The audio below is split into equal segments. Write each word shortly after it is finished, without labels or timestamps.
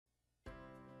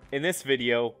In this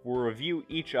video, we'll review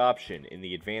each option in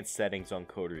the advanced settings on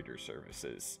codeREADr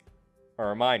services. A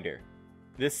reminder,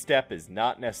 this step is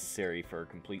not necessary for a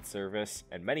complete service,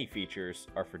 and many features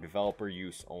are for developer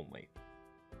use only.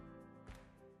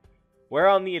 We're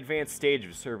on the advanced stage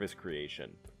of service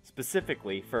creation,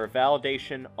 specifically for a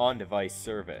validation on-device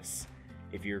service.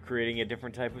 If you're creating a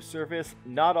different type of service,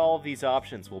 not all of these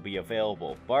options will be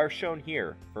available, but are shown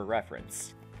here for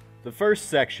reference. The first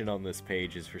section on this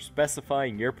page is for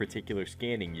specifying your particular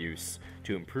scanning use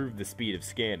to improve the speed of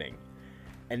scanning.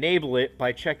 Enable it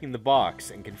by checking the box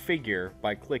and configure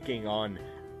by clicking on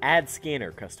Add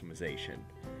Scanner Customization.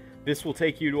 This will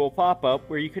take you to a pop-up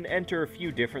where you can enter a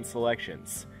few different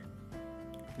selections.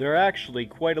 There are actually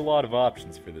quite a lot of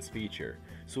options for this feature,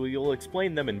 so we will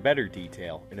explain them in better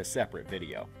detail in a separate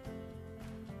video.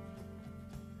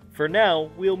 For now,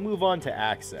 we'll move on to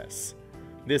Access.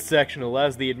 This section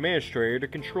allows the administrator to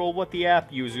control what the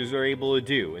app users are able to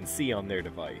do and see on their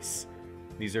device.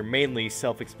 These are mainly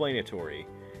self-explanatory.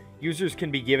 Users can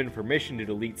be given permission to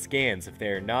delete scans if they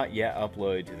are not yet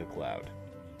uploaded to the cloud.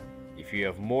 If you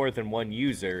have more than one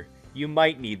user, you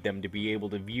might need them to be able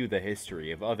to view the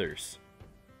history of others.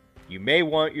 You may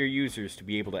want your users to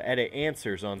be able to edit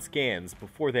answers on scans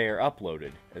before they are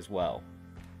uploaded as well.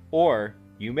 Or,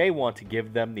 you may want to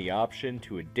give them the option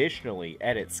to additionally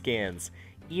edit scans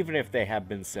even if they have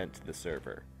been sent to the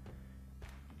server.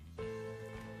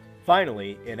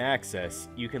 Finally, in Access,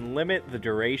 you can limit the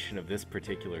duration of this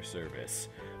particular service.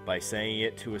 By setting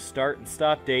it to a start and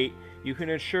stop date, you can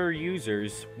ensure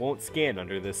users won't scan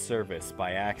under this service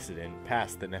by accident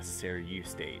past the necessary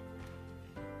use date.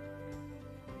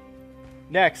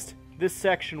 Next, this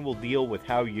section will deal with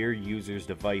how your users'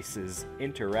 devices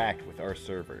interact with our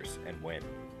servers and when.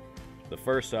 The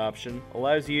first option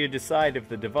allows you to decide if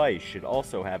the device should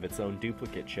also have its own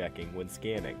duplicate checking when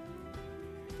scanning.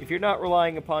 If you're not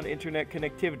relying upon internet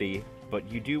connectivity,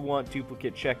 but you do want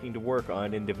duplicate checking to work on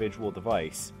an individual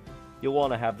device, you'll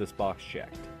want to have this box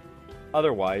checked.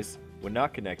 Otherwise, when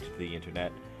not connected to the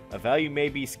internet, a value may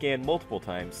be scanned multiple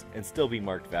times and still be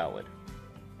marked valid.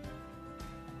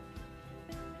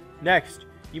 Next,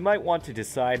 you might want to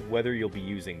decide whether you'll be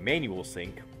using manual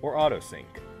sync or auto sync.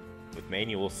 With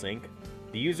manual sync,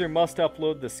 the user must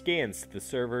upload the scans to the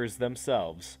servers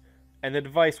themselves, and the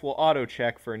device will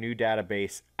auto-check for a new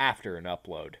database after an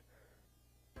upload.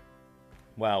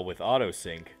 While with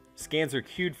autosync, scans are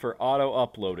queued for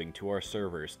auto-uploading to our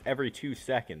servers every 2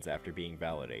 seconds after being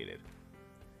validated.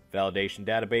 Validation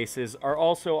databases are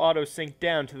also auto-synced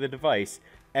down to the device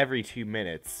every 2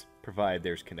 minutes, provided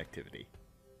there's connectivity.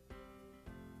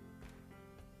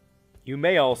 You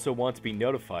may also want to be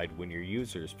notified when your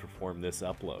users perform this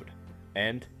upload.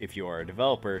 And, if you are a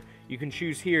developer, you can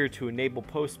choose here to enable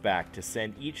Postback to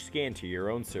send each scan to your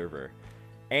own server,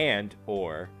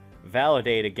 and/or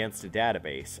validate against a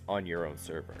database on your own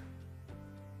server.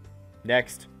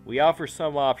 Next, we offer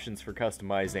some options for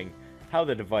customizing how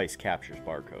the device captures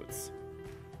barcodes.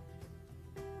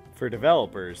 For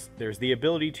developers, there's the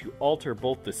ability to alter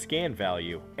both the scan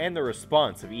value and the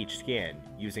response of each scan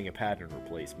using a pattern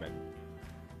replacement.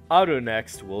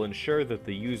 AutoNext will ensure that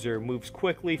the user moves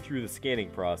quickly through the scanning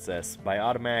process by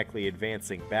automatically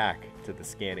advancing back to the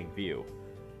scanning view.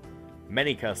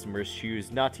 Many customers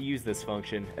choose not to use this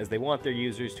function as they want their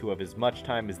users to have as much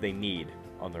time as they need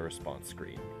on the response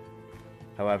screen.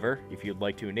 However, if you'd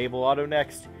like to enable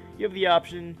AutoNext, you have the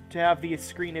option to have the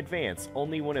screen advance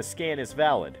only when a scan is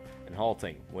valid and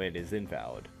halting when it is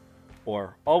invalid,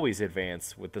 or always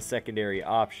advance with the secondary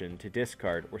option to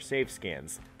discard or save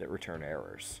scans that return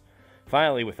errors.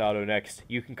 Finally, with AutoNext,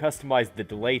 you can customize the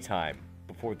delay time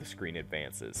before the screen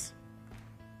advances.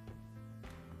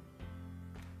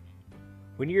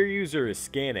 When your user is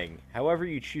scanning, however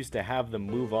you choose to have them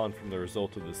move on from the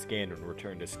result of the scan and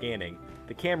return to scanning,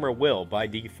 the camera will, by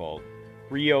default,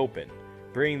 reopen,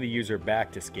 bringing the user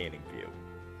back to scanning view.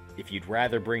 If you'd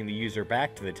rather bring the user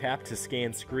back to the tap to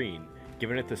scan screen,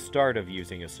 given at the start of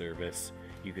using a service,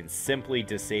 you can simply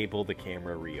disable the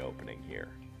camera reopening here.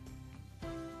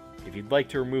 If you'd like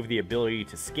to remove the ability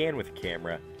to scan with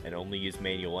camera and only use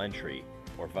manual entry,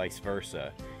 or vice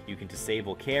versa, you can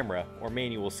disable camera or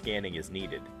manual scanning as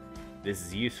needed. This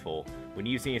is useful when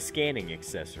using a scanning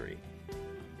accessory.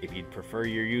 If you'd prefer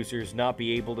your users not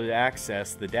be able to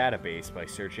access the database by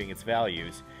searching its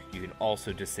values, you can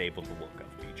also disable the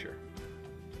lookup feature.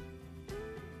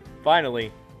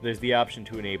 Finally, there's the option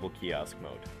to enable Kiosk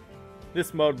Mode.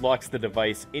 This mode locks the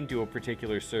device into a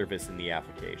particular service in the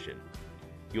application.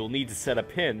 You'll need to set a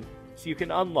PIN so you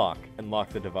can unlock and lock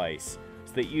the device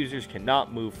so that users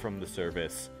cannot move from the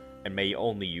service and may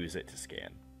only use it to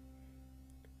scan.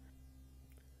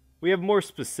 We have more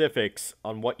specifics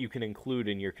on what you can include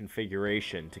in your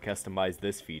configuration to customize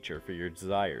this feature for your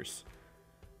desires.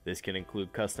 This can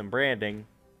include custom branding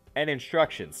and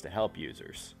instructions to help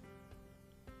users.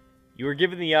 You are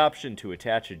given the option to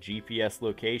attach a GPS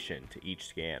location to each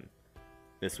scan.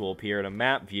 This will appear in a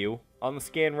map view on the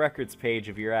scan records page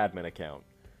of your admin account.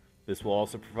 This will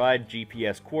also provide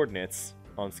GPS coordinates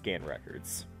on scan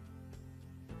records.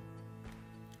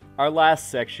 Our last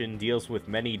section deals with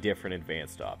many different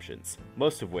advanced options,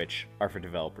 most of which are for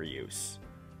developer use.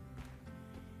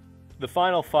 The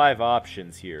final 5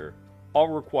 options here all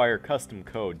require custom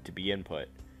code to be input,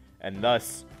 and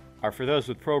thus are for those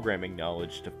with programming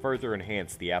knowledge to further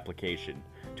enhance the application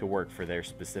to work for their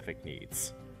specific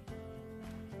needs.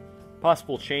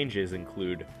 Possible changes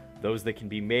include those that can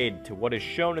be made to what is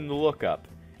shown in the lookup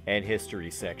and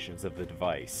history sections of the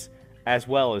device, as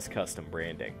well as custom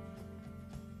branding.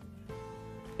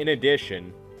 In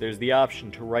addition, there's the option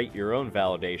to write your own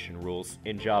validation rules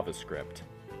in JavaScript.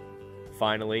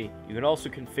 Finally, you can also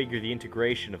configure the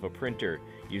integration of a printer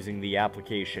using the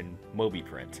application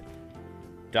MobiPrint.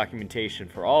 Documentation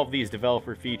for all of these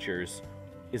developer features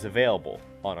is available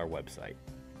on our website.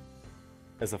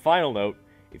 As a final note,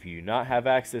 if you do not have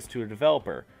access to a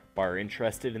developer but are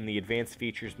interested in the advanced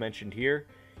features mentioned here,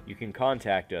 you can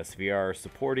contact us via our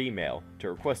support email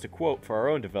to request a quote for our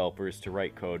own developers to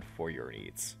write code for your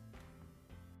needs.